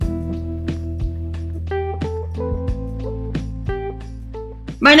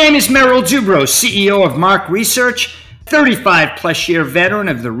My name is Merrill Dubrow, CEO of Mark Research, 35 plus year veteran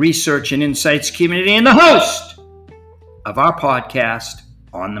of the research and insights community, and the host of our podcast,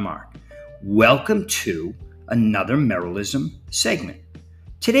 On the Mark. Welcome to another Merrillism segment.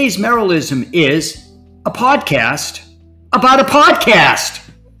 Today's Merrillism is a podcast about a podcast.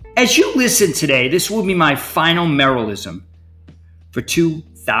 As you listen today, this will be my final Merrillism for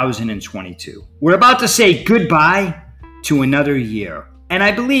 2022. We're about to say goodbye to another year, and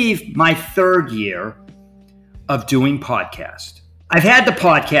I believe my third year of doing podcast. I've had the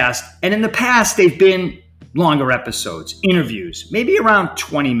podcast, and in the past, they've been longer episodes, interviews, maybe around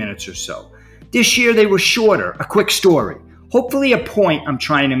 20 minutes or so. This year, they were shorter, a quick story, hopefully a point I'm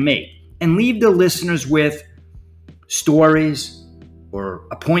trying to make, and leave the listeners with stories or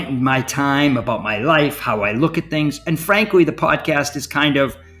a point in my time about my life, how I look at things, and frankly, the podcast is kind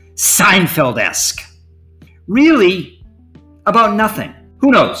of Seinfeld-esque. Really, about nothing. Who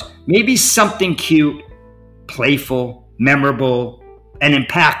knows? Maybe something cute, playful, memorable, and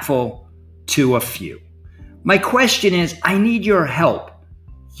impactful to a few. My question is, I need your help.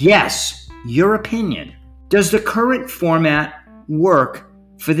 Yes, your opinion. Does the current format work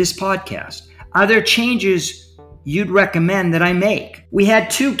for this podcast? Are there changes you'd recommend that I make? We had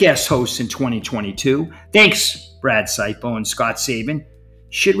 2 guest hosts in 2022. Thanks, Brad Seipo and Scott Sabin.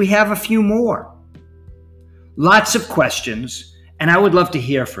 Should we have a few more? Lots of questions, and I would love to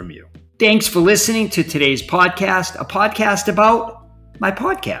hear from you. Thanks for listening to today's podcast, a podcast about my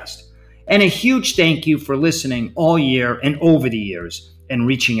podcast. And a huge thank you for listening all year and over the years and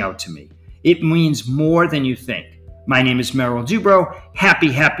reaching out to me. It means more than you think. My name is Merrill Dubrow.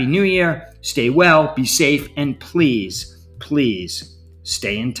 Happy New Year. Stay well, be safe, and please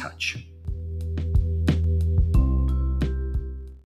stay in touch.